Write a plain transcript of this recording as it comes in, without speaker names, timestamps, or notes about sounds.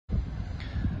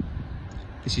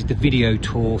This is the video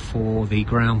tour for the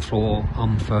ground floor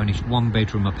unfurnished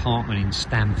one-bedroom apartment in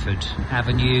Stamford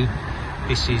Avenue.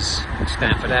 This is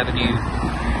Stamford Avenue.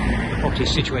 The property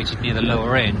is situated near the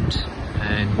lower end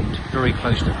and very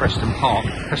close to Preston Park.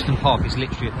 Preston Park is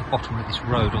literally at the bottom of this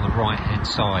road on the right-hand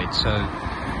side, so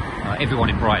everyone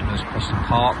in Brighton knows Preston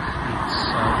Park. It's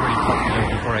really popular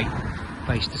and a great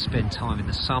place to spend time in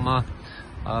the summer.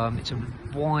 It's a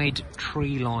wide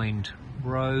tree-lined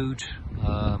road.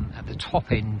 At the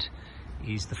top end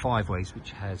is the Five Ways,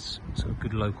 which has sort of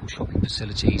good local shopping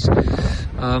facilities.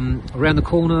 Around the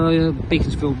corner,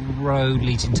 Beaconsfield Road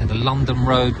leads into the London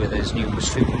Road, where there's numerous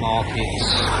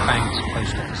supermarkets, banks,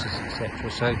 post offices,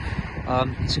 etc. So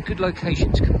it's a good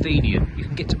location, it's convenient. You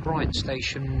can get to Brighton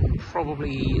Station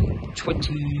probably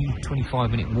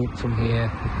 20-25 minute walk from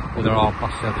here, or there are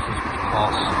bus services which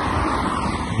pass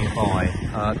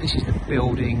nearby. This is the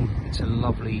building. It's a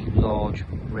lovely large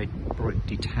red brick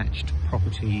detached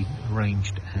property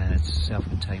arranged as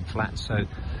self-contained flats. So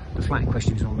the flat in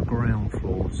question is on the ground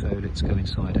floor, so let's go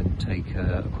inside and take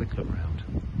a quick look around.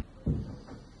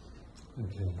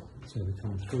 Okay, so we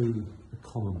come through the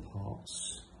common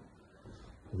parts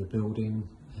of the building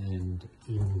and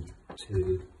into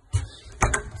the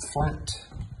flat.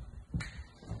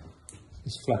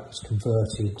 This flat was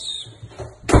converted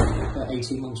about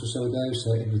 18 months or so ago,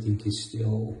 so everything is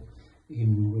still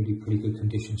in really pretty good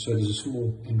condition. So there's a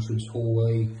small entrance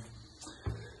hallway.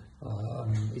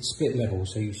 It's split level,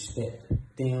 so you step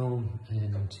down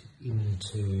and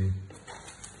into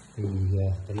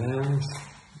the lounge,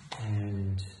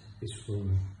 and this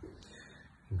room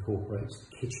incorporates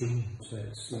the kitchen, so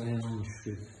it's lounge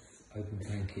with open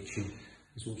plan kitchen.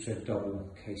 There's also double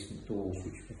casement doors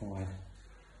which provide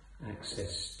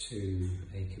access to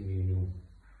a communal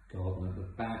garden at the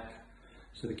back.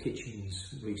 So the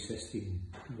kitchen's recessed in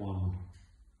one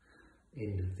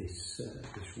end of this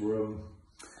room.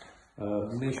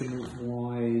 Measurement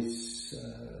wise,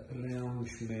 the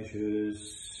lounge measures,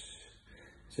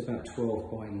 it's about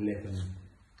 12 by 11.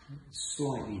 It's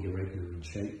slightly irregular in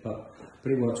shape, but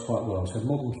it works quite well. So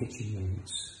modern kitchen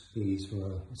units, these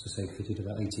were, as I say, fitted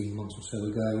about 18 months or so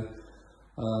ago.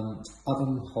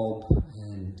 Oven, hob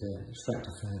and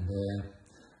extractor fan there.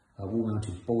 A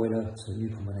wall-mounted boiler, so a new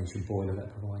combination boiler that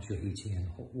provides your heating and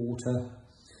hot water.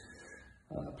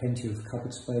 Plenty of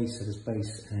cupboard space, so there's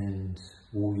base and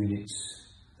wall units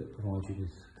that provide you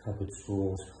with cupboard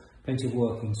drawers. Plenty of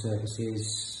working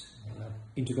surfaces,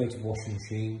 integrated washing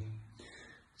machine,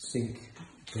 sink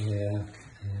there,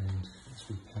 and as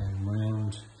we pan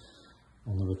round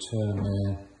on the return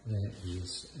there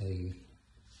is a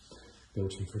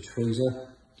built-in fridge freezer.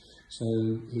 So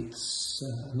it's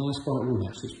a nice bright room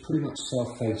actually. It's pretty much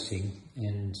self-facing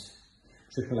and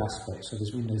triple aspect, so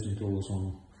there's windows and doors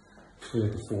on 3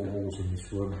 of the 4 walls in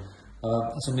this room.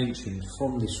 As I mentioned,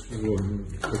 from this room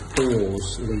the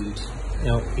doors lead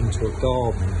out into a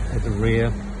garden at the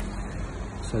rear.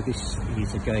 So this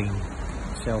is again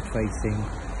self-facing.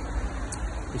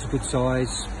 It's a good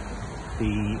size.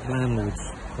 The landlords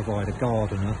provide a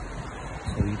gardener,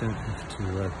 so you don't have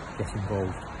to get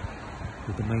involved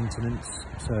with the maintenance.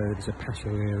 So there's a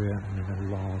patio area and then a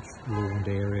large lawned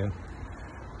area,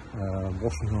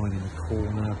 washing line in the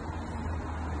corner.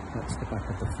 That's the back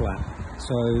of the flat.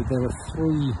 So there are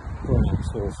 3 ground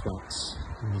floor flats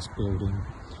in this building,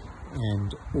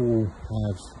 and all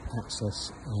have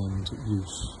access and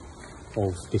use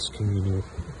of this communal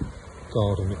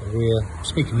garden at the rear.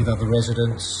 Speaking with other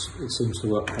residents, it seems to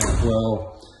work quite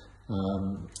well.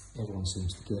 Everyone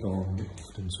seems to get on,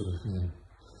 often sort of,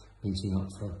 meeting up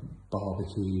for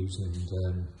barbecues and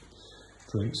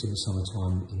drinks in the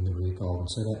summertime in the rear garden,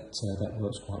 so that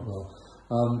works quite well.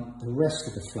 The rest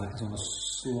of the flat is on a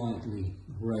slightly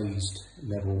raised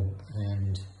level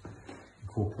and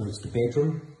incorporates the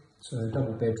bedroom. So a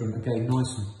double bedroom, again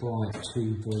nice and bright,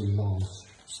 2 very large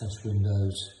sash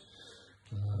windows,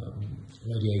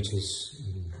 radiators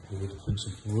in all the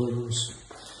principal rooms.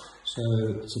 So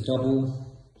it's a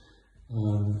double,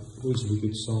 reasonably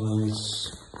good size,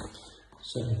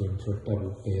 certainly room for a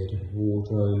double bed and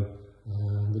wardrobe.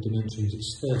 The dimensions,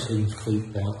 it's 13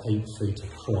 feet by 8 feet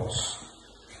across,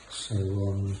 so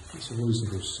it's a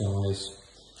reasonable size,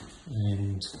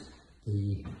 and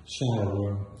the shower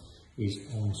room is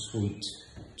en suite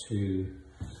to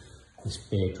this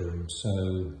bedroom. So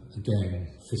again,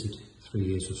 fitted 3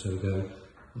 years or so ago.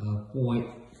 White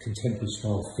contemporary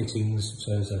style fittings,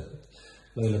 so there's a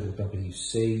low level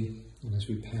WC, and as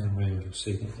we pan around you'll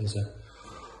see that there's a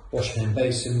wash hand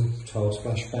basin, tile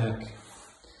splashback,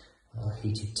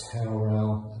 heated towel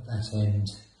rail at that end,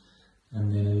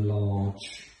 and then a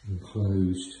large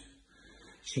enclosed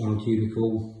shower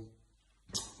cubicle.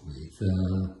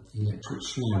 electric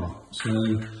shower. So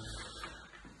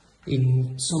in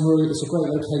summary, it's a great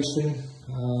location,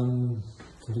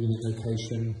 convenient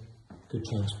location, good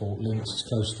transport links. It's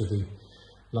close to the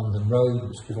London Road,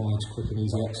 which provides quick and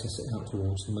easy access out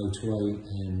towards the motorway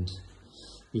and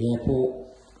the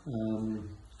airport.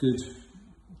 Good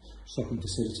shopping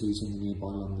facilities in the nearby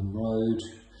London Road.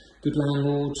 Good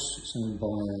landlords. It's owned by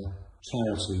a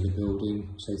charity, the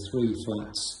building. So 3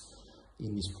 flats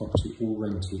in this property, all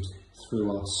rented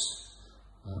through us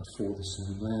for the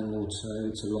same landlord. So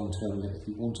it's a long-term let if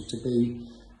you want it to be.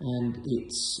 And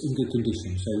it's in good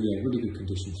condition, so yeah, really good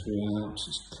condition throughout.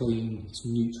 It's clean, it's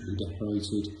neutrally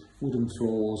decorated, wooden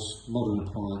floors, modern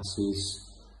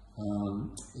appliances.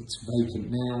 It's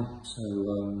vacant now,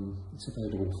 so it's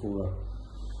available for a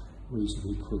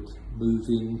reasonably quick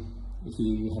move-in. If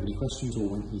you have any questions or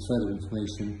want any further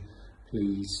information,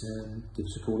 please give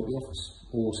us a call at the office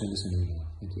or send us an email.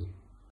 Thank you.